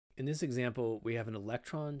In this example, we have an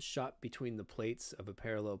electron shot between the plates of a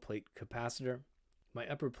parallel plate capacitor. My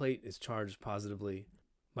upper plate is charged positively.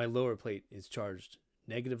 My lower plate is charged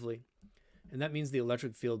negatively. And that means the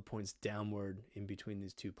electric field points downward in between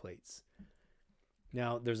these two plates.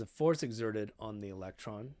 Now, there's a force exerted on the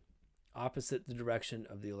electron opposite the direction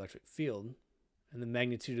of the electric field. And the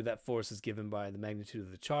magnitude of that force is given by the magnitude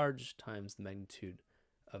of the charge times the magnitude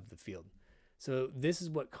of the field. So this is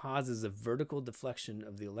what causes a vertical deflection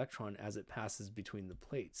of the electron as it passes between the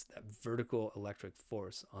plates, that vertical electric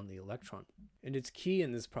force on the electron. And it's key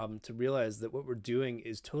in this problem to realize that what we're doing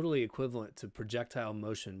is totally equivalent to projectile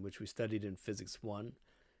motion, which we studied in Physics 1.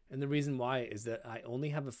 And the reason why is that I only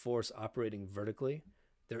have a force operating vertically.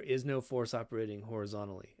 There is no force operating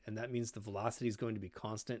horizontally, and that means the velocity is going to be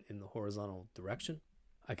constant in the horizontal direction.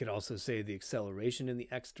 I could also say the acceleration in the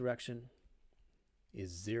x direction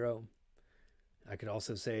is 0. I could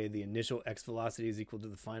also say the initial x velocity is equal to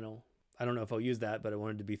the final. I don't know if I'll use that, but I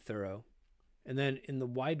wanted to be thorough. And then in the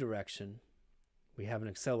y direction, we have an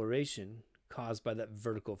acceleration caused by that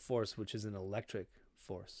vertical force, which is an electric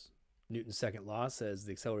force. Newton's second law says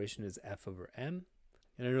the acceleration is F over m.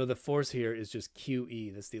 And I know the force here is just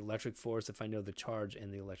QE. That's the electric force if I know the charge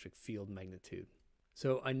and the electric field magnitude.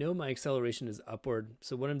 So I know my acceleration is upward.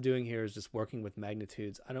 So what I'm doing here is just working with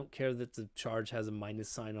magnitudes. I don't care that the charge has a minus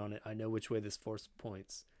sign on it. I know which way this force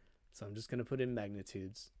points. So I'm just going to put in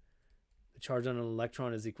magnitudes. The charge on an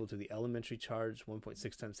electron is equal to the elementary charge,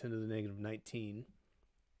 1.6 times 10 to the negative 19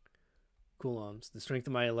 coulombs. The strength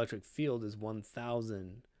of my electric field is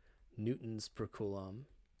 1,000 newtons per coulomb.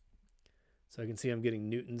 So I can see I'm getting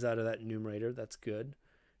newtons out of that numerator. That's good.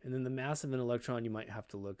 And then the mass of an electron you might have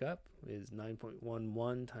to look up is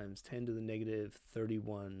 9.11 times 10 to the negative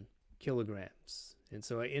 31 kilograms. And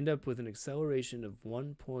so I end up with an acceleration of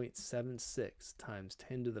 1.76 times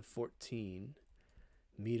 10 to the 14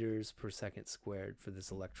 meters per second squared for this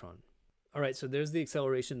electron. All right, so there's the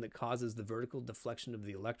acceleration that causes the vertical deflection of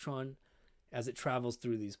the electron as it travels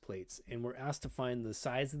through these plates. And we're asked to find the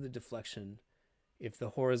size of the deflection if the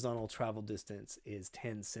horizontal travel distance is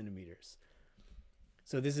 10 centimeters.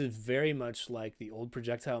 So this is very much like the old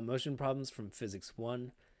projectile motion problems from Physics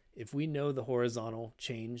 1. If we know the horizontal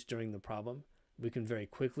change during the problem, we can very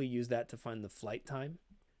quickly use that to find the flight time.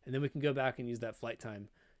 And then we can go back and use that flight time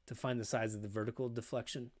to find the size of the vertical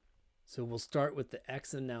deflection. So we'll start with the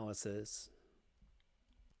x analysis,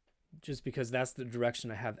 just because that's the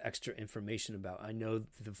direction I have extra information about. I know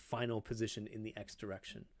the final position in the x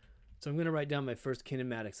direction. So I'm going to write down my first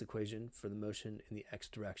kinematics equation for the motion in the x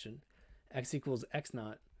direction. X equals x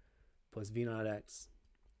naught plus v naught x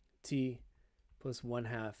t plus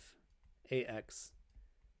 1/2 ax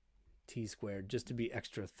t squared, just to be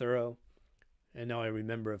extra thorough. And now I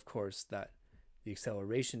remember, of course, that the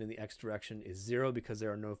acceleration in the x direction is 0 because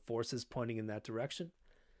there are no forces pointing in that direction.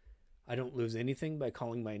 I don't lose anything by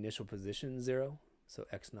calling my initial position 0, so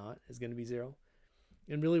x naught is going to be 0.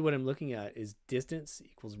 And really what I'm looking at is distance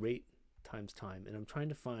equals rate times time, and I'm trying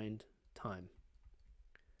to find time.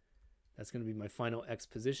 That's going to be my final x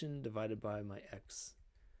position divided by my x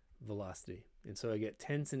velocity. And so I get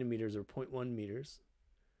 10 centimeters or 0.1 meters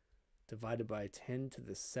divided by 10 to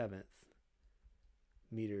the 7th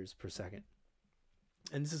meters per second.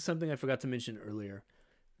 And this is something I forgot to mention earlier.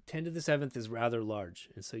 10 to the 7th is rather large,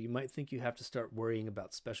 and so you might think you have to start worrying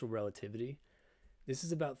about special relativity. This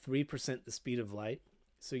is about 3% the speed of light.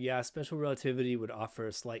 So yeah, special relativity would offer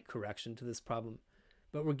a slight correction to this problem,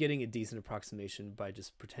 but we're getting a decent approximation by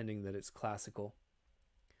just pretending that it's classical.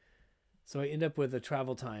 So I end up with a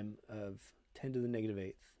travel time of 10 to the negative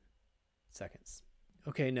 8th seconds.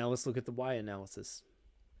 Okay, now let's look at the y analysis.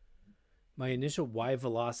 My initial y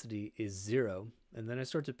velocity is 0, and then I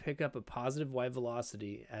start to pick up a positive y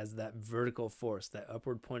velocity as that vertical force, that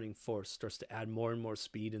upward pointing force, starts to add more and more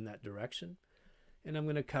speed in that direction. And I'm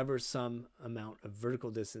going to cover some amount of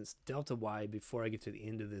vertical distance, delta y, before I get to the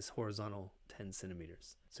end of this horizontal 10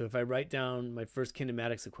 centimeters. So if I write down my first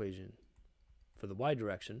kinematics equation for the y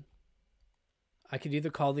direction, I could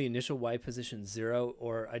either call the initial y position 0,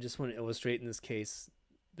 or I just want to illustrate in this case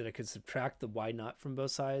that I could subtract the y naught from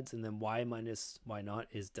both sides, and then y minus y naught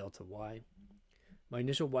is delta y. My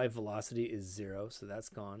initial y velocity is 0, so that's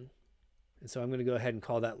gone. And so I'm going to go ahead and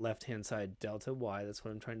call that left-hand side delta y. That's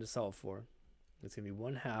what I'm trying to solve for. It's going to be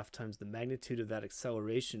 1/2 times the magnitude of that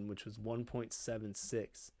acceleration, which was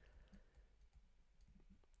 1.76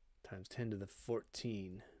 times 10 to the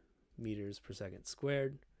 14 meters per second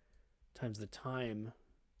squared, times the time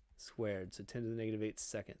squared, so 10 to the negative 8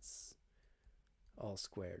 seconds, all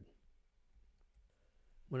squared.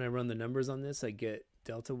 When I run the numbers on this, I get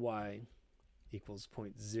delta y equals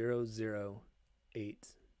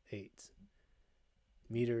 0.0088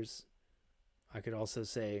 meters. I could also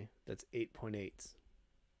say that's 8.8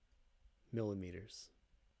 millimeters.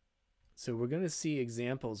 So we're going to see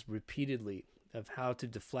examples repeatedly of how to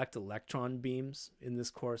deflect electron beams in this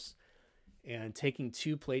course, and taking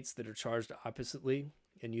two plates that are charged oppositely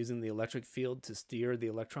and using the electric field to steer the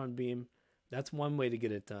electron beam. That's one way to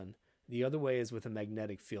get it done. The other way is with a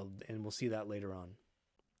magnetic field, and we'll see that later on.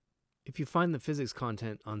 If you find the physics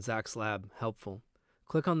content on Zach's Lab helpful,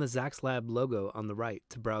 click on the Zach's Lab logo on the right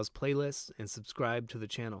to browse playlists and subscribe to the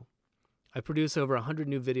channel. I produce over 100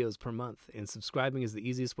 new videos per month, and subscribing is the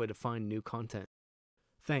easiest way to find new content.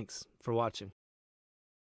 Thanks for watching.